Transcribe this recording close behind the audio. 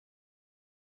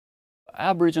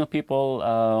Aboriginal people,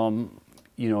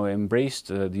 you know, embraced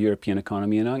the European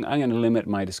economy, and I'm going to limit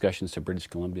my discussions to British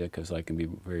Columbia because I can be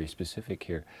very specific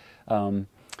here.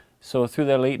 So through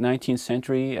the late 19th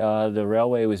century, the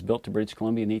railway was built to British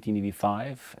Columbia in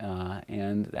 1885,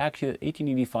 and actually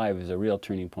 1885 is a real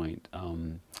turning point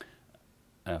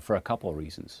for a couple of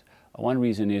reasons. One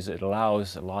reason is it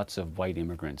allows lots of white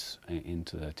immigrants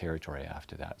into the territory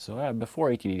after that. So before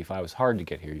 1885, it was hard to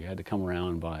get here. You had to come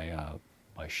around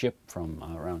by ship from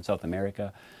around South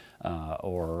America,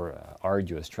 or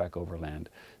arduous trek overland.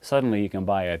 Suddenly you can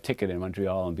buy a ticket in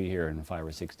Montreal and be here in 5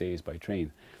 or 6 days by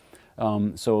train.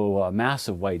 So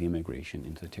massive white immigration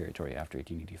into the territory after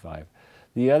 1885.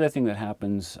 The other thing that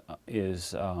happens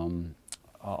is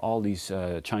all these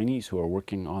Chinese who are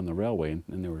working on the railway,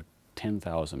 and there were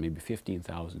 10,000, maybe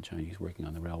 15,000 Chinese working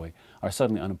on the railway, are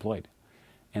suddenly unemployed.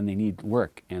 And they need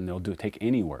work, and they'll take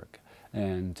any work.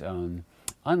 And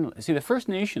see, the First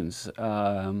Nations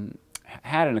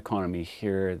had an economy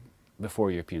here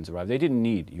before Europeans arrived. They didn't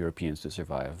need Europeans to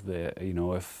survive. You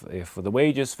know, if the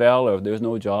wages fell or there was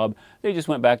no job, they just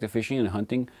went back to fishing and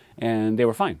hunting, and they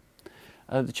were fine.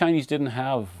 The Chinese didn't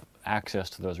have access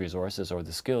to those resources or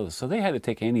the skills, so they had to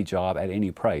take any job at any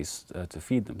price to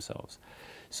feed themselves.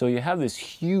 So you have this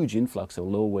huge influx of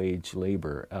low-wage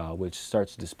labor, which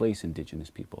starts to displace Indigenous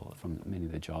people from many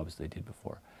of the jobs they did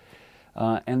before.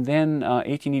 And then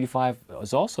 1885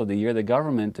 was also the year the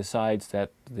government decides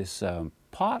that this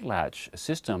potlatch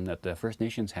system that the First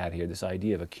Nations had here, this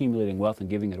idea of accumulating wealth and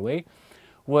giving it away,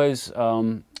 was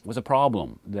a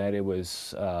problem. That it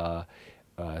was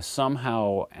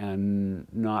somehow and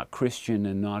not Christian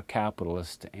and not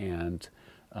capitalist, and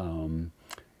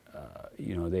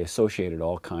you know, they associated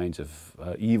all kinds of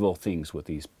evil things with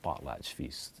these potlatch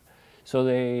feasts. So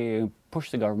they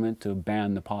pushed the government to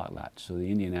ban the potlatch. So the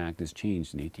Indian Act is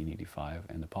changed in 1885,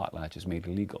 and the potlatch is made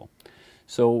illegal.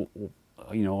 So,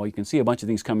 you know, you can see a bunch of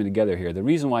things coming together here. The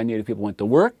reason why Native people went to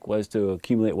work was to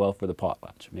accumulate wealth for the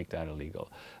potlatch, make that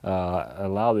illegal.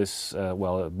 Allow this,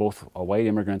 well, both white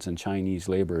immigrants and Chinese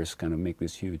laborers kind of make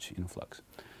this huge influx.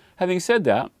 Having said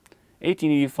that,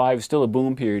 1885 is still a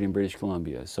boom period in British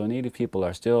Columbia. So Native people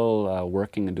are still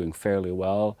working and doing fairly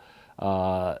well.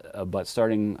 But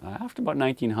starting after about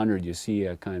 1900, you see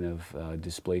a kind of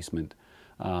displacement.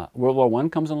 World War I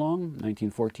comes along,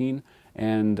 1914,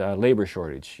 and labor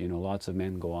shortage. You know, lots of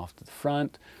men go off to the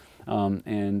front,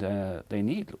 and they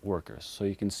need workers. So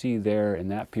you can see there in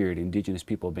that period, Indigenous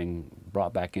people being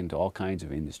brought back into all kinds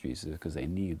of industries because they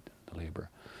need the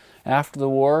labor. After the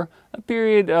war, a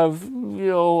period of, you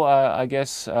know, I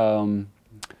guess, the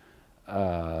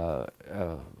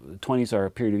 20s are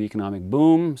a period of economic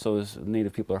boom, so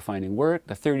Native people are finding work.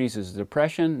 The 30s is the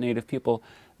Depression. Native people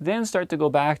then start to go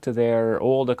back to their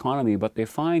old economy, but they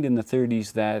find in the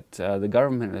 30s that the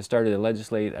government has started to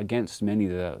legislate against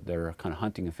many of their kind of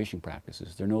hunting and fishing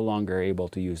practices. They're no longer able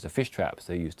to use the fish traps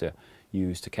they used to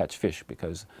use to catch fish,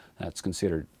 because that's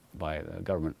considered by the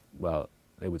government, well,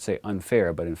 they would say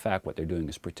unfair, but in fact what they're doing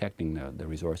is protecting the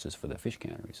resources for the fish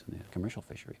canneries and the commercial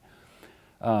fishery.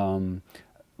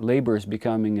 Labor is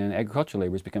becoming, and agricultural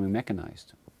labor is becoming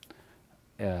mechanized.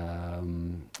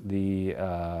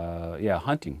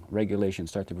 Hunting regulations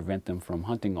start to prevent them from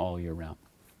hunting all year round.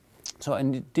 So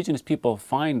Indigenous people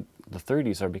find the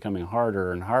 30s are becoming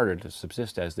harder and harder to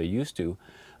subsist as they used to.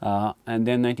 And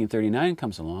then 1939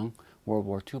 comes along, World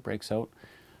War II breaks out.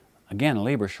 Again, a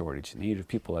labor shortage. Native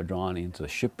people are drawn into the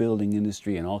shipbuilding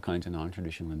industry and all kinds of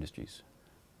non-traditional industries.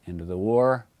 End of the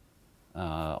war,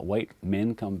 white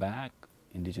men come back,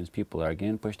 Indigenous people are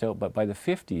again pushed out, but by the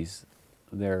 50s,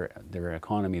 their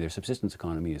economy, their subsistence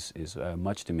economy is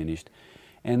much diminished.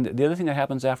 And the other thing that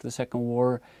happens after the Second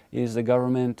War is the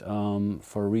government,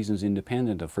 for reasons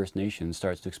independent of First Nations,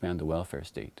 starts to expand the welfare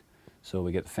state. So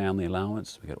we get family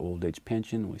allowance, we get old age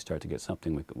pension, we start to get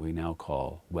something we now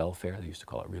call welfare. They used to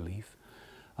call it relief.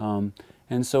 And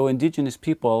so Indigenous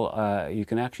people, you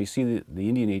can actually see the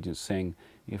Indian agents saying,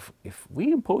 if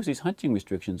we impose these hunting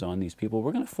restrictions on these people,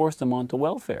 we're going to force them onto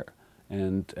welfare.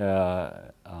 And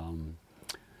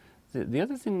the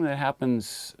other thing that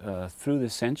happens through the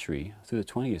century, through the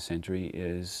 20th century,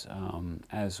 is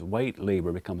as white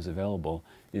labor becomes available,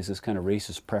 is this kind of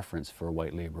racist preference for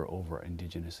white labor over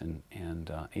Indigenous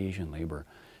and Asian labor.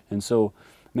 And so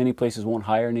many places won't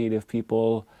hire Native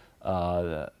people.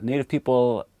 Native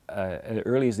people, as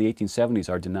early as the 1870s,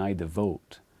 are denied the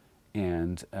vote.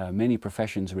 And many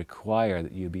professions require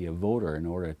that you be a voter in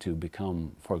order to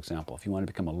become, for example, if you want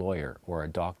to become a lawyer or a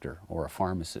doctor or a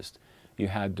pharmacist, you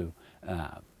had to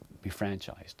be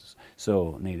franchised.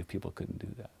 So Native people couldn't do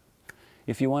that.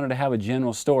 if you wanted to have a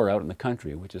general store out in the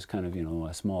country, which is kind of, you know,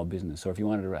 a small business, or if you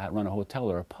wanted to run a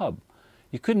hotel or a pub,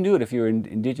 you couldn't do it if you were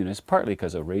indigenous, partly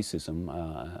because of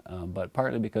racism, but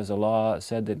partly because the law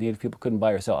said that Native people couldn't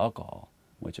buy or sell alcohol,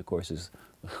 which of course is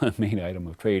the main item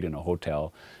of trade in a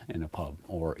hotel, in a pub,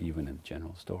 or even in a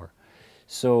general store.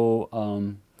 So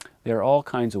there are all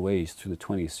kinds of ways through the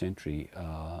 20th century,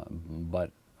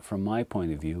 but from my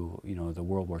point of view, you know, the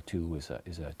World War II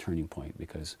is a turning point,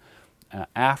 because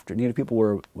after Native people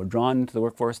were drawn into the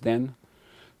workforce, then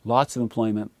lots of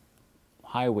employment,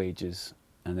 high wages,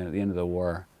 and then at the end of the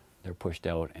war, they're pushed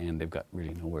out and they've got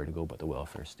really nowhere to go but the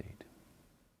welfare state.